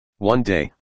One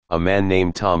day, a man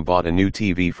named Tom bought a new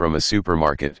TV from a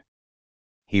supermarket.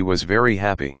 He was very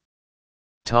happy.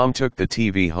 Tom took the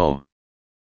TV home.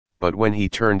 But when he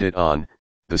turned it on,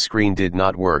 the screen did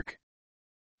not work.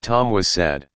 Tom was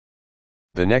sad.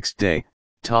 The next day,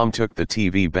 Tom took the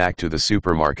TV back to the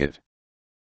supermarket.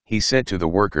 He said to the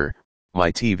worker,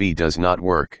 "My TV does not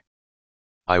work.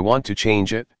 I want to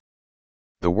change it."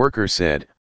 The worker said,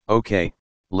 "Okay,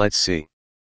 let's see."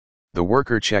 The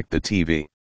worker checked the TV.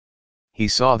 He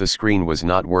saw the screen was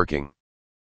not working.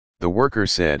 The worker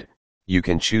said, "You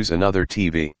can choose another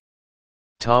TV."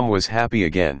 Tom was happy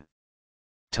again.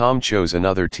 Tom chose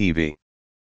another TV.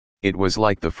 It was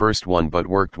like the first one but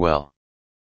worked well.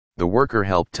 The worker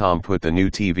helped Tom put the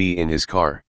new TV in his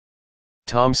car.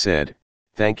 Tom said,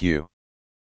 "Thank you."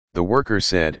 The worker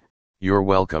said, "You're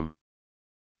welcome.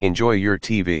 Enjoy your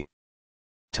TV."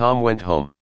 Tom went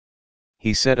home.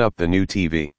 He set up the new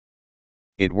TV.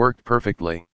 It worked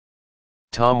perfectly.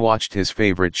 Tom watched his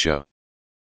favorite show.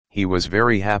 He was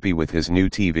very happy with his new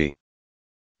TV.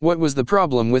 What was the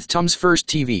problem with Tom's first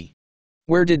TV?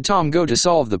 Where did Tom go to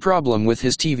solve the problem with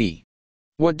his TV?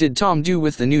 What did Tom do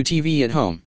with the new TV at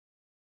home?